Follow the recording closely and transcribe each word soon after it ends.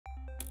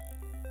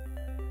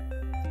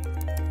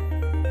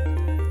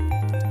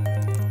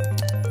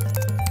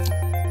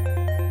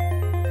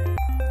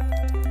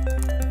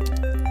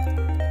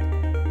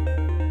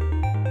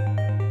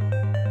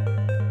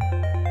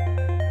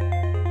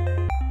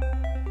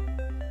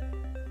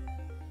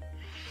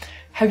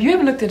Have you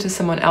ever looked into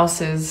someone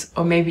else's,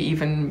 or maybe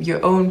even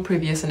your own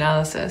previous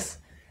analysis,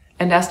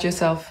 and asked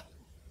yourself,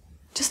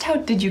 just how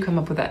did you come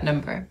up with that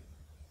number?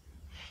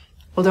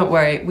 Well, don't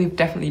worry, we've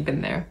definitely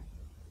been there.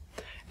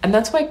 And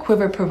that's why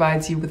Quiver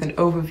provides you with an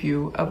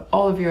overview of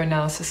all of your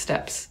analysis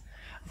steps,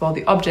 of all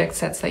the object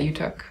sets that you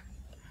took,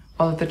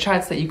 all of the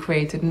charts that you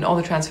created, and all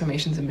the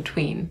transformations in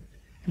between,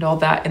 and all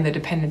that in the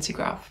dependency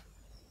graph.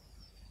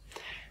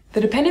 The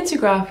dependency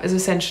graph is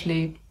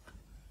essentially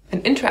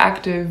an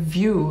interactive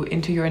view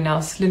into your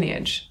analysis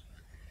lineage,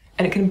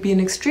 and it can be an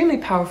extremely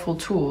powerful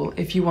tool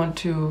if you want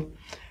to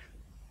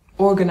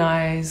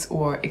organize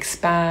or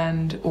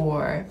expand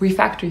or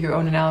refactor your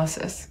own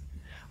analysis,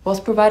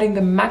 whilst providing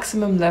the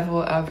maximum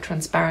level of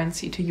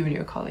transparency to you and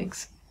your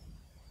colleagues.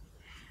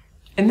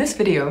 In this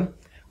video,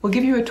 we'll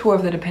give you a tour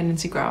of the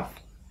dependency graph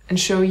and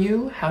show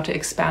you how to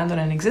expand on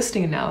an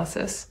existing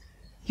analysis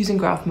using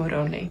graph mode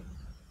only.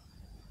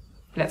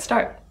 Let's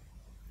start.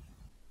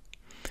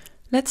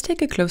 Let's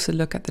take a closer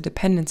look at the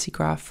dependency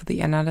graph for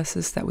the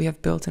analysis that we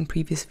have built in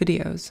previous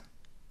videos.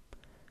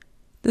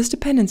 This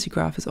dependency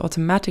graph is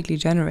automatically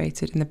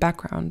generated in the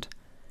background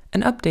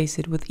and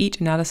updated with each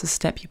analysis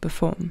step you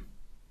perform.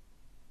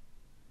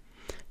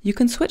 You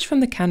can switch from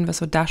the canvas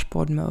or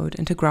dashboard mode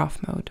into graph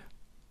mode.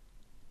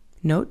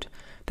 Note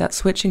that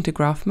switching to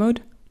graph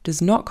mode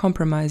does not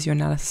compromise your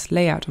analysis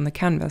layout on the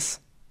canvas,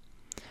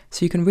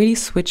 so you can really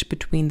switch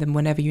between them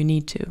whenever you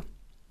need to.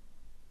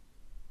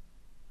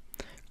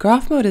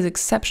 Graph mode is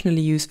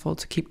exceptionally useful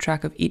to keep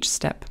track of each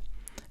step,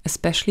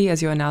 especially as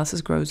your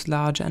analysis grows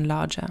larger and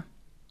larger.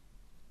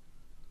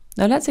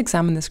 Now let's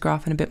examine this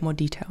graph in a bit more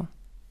detail.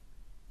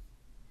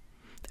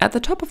 At the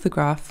top of the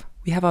graph,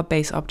 we have our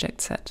base object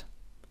set,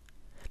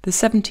 the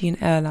 17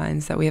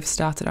 airlines that we have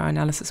started our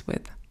analysis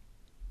with.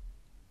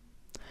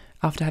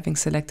 After having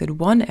selected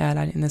one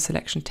airline in the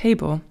selection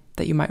table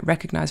that you might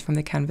recognize from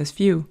the canvas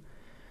view,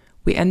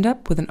 we end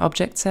up with an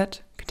object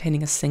set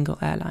containing a single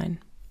airline.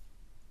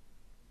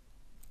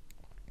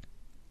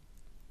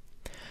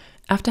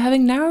 After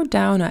having narrowed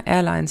down our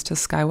airlines to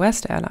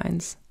SkyWest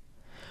Airlines,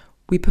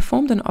 we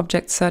performed an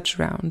object search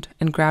round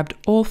and grabbed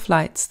all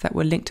flights that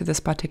were linked to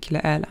this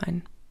particular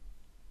airline.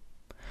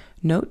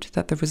 Note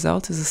that the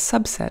result is a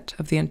subset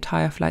of the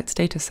entire flight's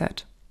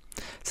dataset,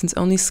 since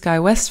only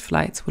SkyWest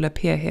flights will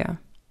appear here,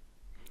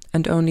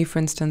 and only, for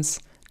instance,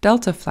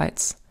 Delta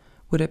flights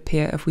would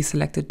appear if we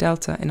selected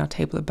Delta in our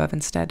table above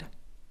instead.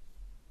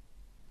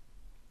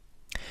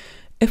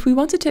 If we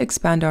wanted to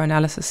expand our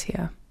analysis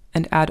here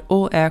and add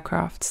all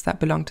aircrafts that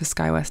belong to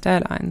SkyWest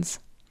Airlines,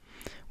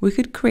 we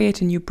could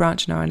create a new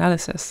branch in our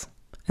analysis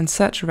and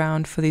search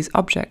around for these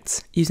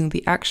objects using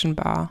the action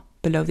bar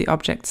below the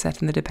object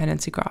set in the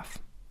dependency graph.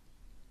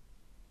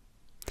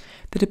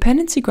 The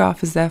dependency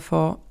graph is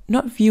therefore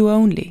not view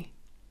only,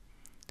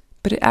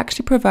 but it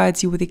actually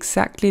provides you with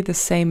exactly the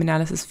same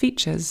analysis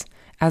features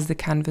as the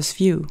canvas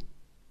view.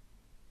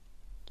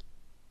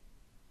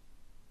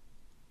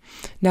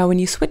 Now when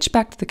you switch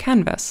back to the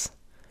canvas,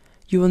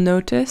 you will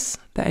notice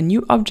that a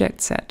new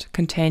object set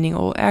containing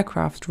all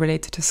aircraft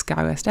related to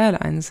SkyWest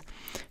Airlines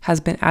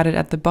has been added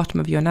at the bottom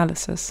of your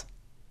analysis.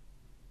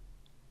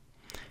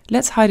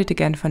 Let's hide it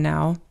again for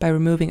now by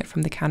removing it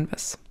from the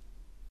canvas.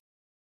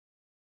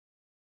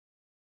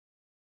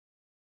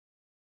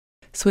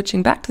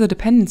 Switching back to the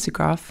dependency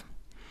graph,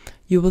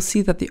 you will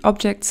see that the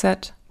object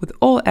set with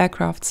all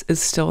aircrafts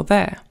is still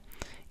there,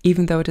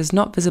 even though it is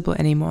not visible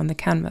anymore on the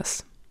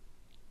canvas.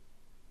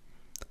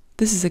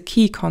 This is a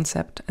key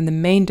concept and the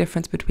main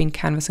difference between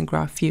canvas and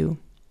graph view.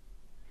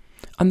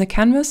 On the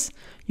canvas,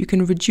 you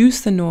can reduce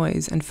the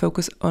noise and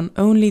focus on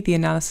only the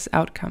analysis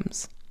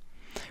outcomes,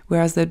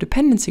 whereas the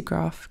dependency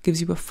graph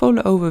gives you a full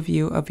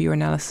overview of your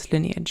analysis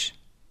lineage.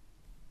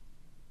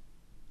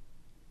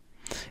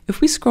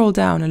 If we scroll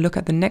down and look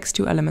at the next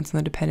two elements on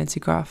the dependency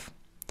graph,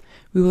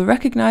 we will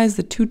recognize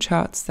the two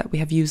charts that we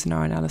have used in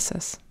our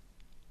analysis.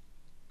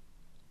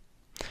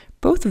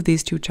 Both of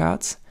these two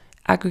charts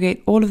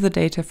aggregate all of the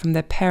data from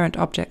their parent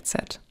object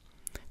set,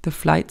 the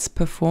flights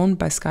performed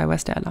by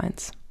SkyWest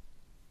Airlines.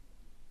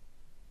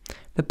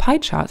 The pie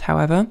chart,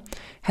 however,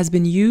 has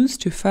been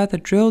used to further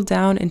drill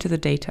down into the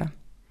data,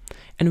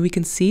 and we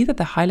can see that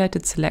the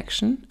highlighted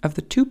selection of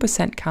the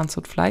 2%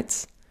 cancelled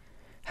flights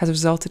has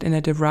resulted in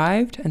a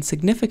derived and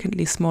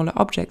significantly smaller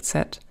object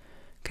set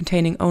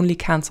containing only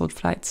cancelled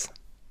flights.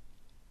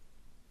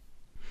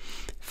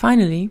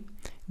 Finally,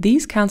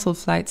 these cancelled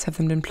flights have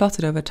then been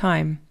plotted over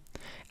time,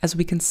 as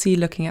we can see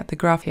looking at the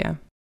graph here.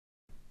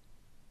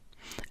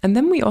 And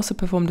then we also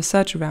performed a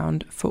search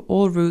around for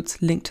all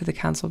routes linked to the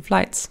cancelled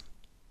flights.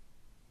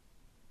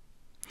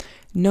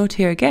 Note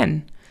here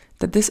again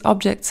that this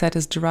object set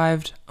is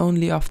derived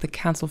only off the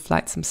cancelled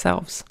flights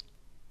themselves.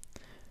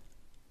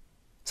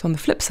 So on the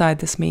flip side,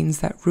 this means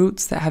that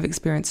routes that have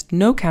experienced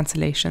no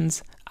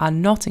cancellations are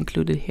not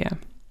included here.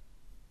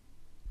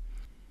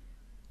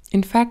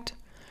 In fact,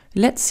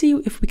 let's see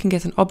if we can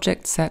get an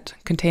object set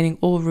containing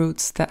all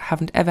routes that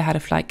haven't ever had a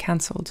flight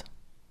cancelled.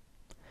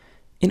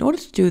 In order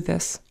to do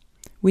this,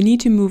 we need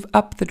to move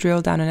up the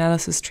drill down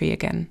analysis tree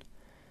again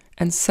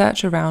and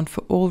search around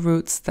for all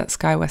routes that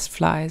SkyWest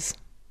flies.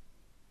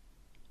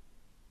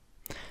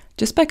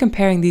 Just by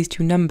comparing these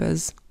two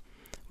numbers,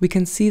 we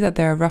can see that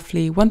there are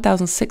roughly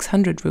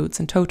 1,600 routes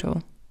in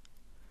total.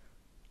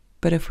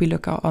 But if we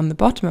look on the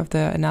bottom of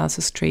the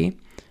analysis tree,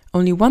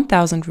 only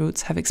 1,000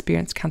 routes have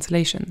experienced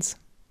cancellations.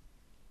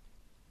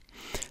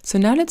 So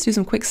now let's do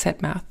some quick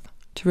set math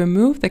to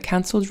remove the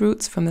cancelled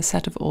routes from the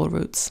set of all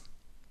routes.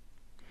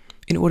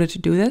 In order to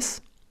do this,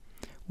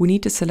 we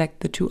need to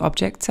select the two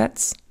object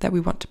sets that we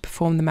want to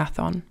perform the math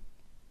on.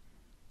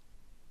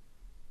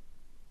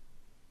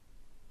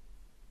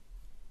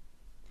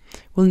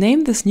 We'll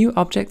name this new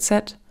object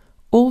set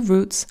All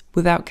Routes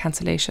Without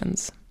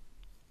Cancellations.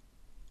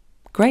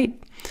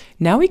 Great!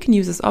 Now we can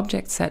use this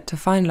object set to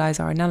finalize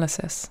our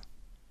analysis.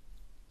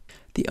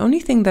 The only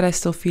thing that I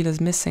still feel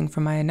is missing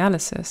from my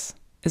analysis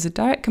is a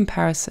direct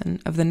comparison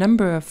of the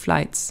number of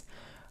flights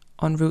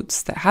on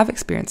routes that have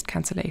experienced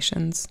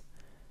cancellations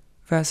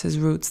versus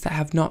routes that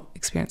have not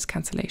experienced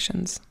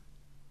cancellations.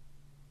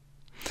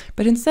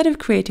 But instead of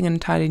creating an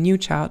entirely new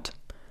chart,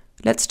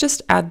 let's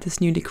just add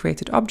this newly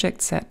created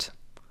object set,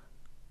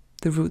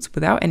 the routes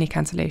without any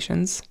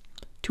cancellations,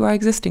 to our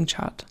existing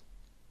chart.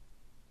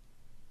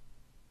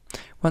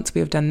 Once we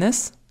have done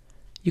this,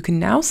 you can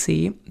now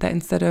see that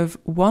instead of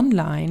one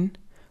line,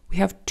 we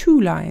have two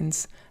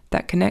lines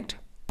that connect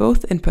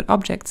both input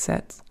object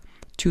sets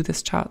to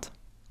this chart.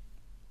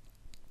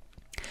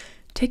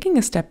 Taking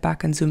a step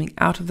back and zooming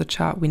out of the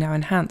chart we now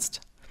enhanced,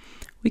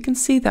 we can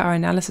see that our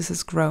analysis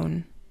has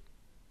grown.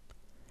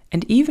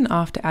 And even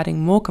after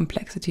adding more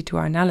complexity to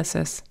our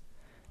analysis,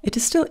 it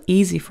is still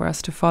easy for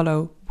us to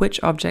follow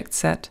which object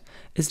set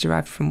is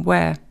derived from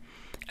where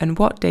and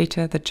what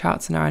data the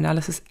charts in our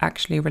analysis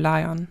actually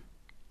rely on.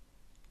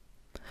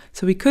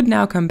 So we could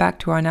now come back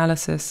to our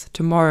analysis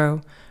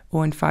tomorrow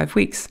or in 5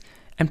 weeks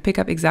and pick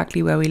up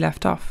exactly where we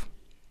left off,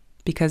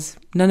 because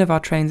none of our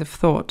trains of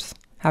thought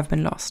have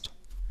been lost.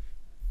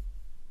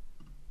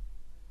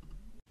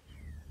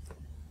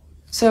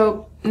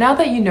 So now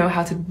that you know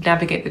how to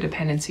navigate the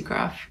dependency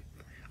graph,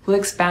 we'll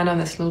expand on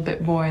this a little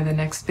bit more in the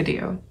next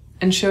video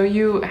and show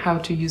you how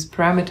to use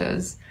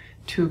parameters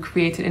to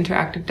create an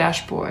interactive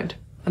dashboard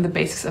on the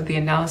basis of the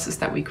analysis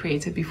that we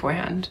created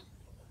beforehand.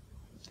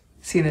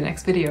 See you in the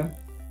next video.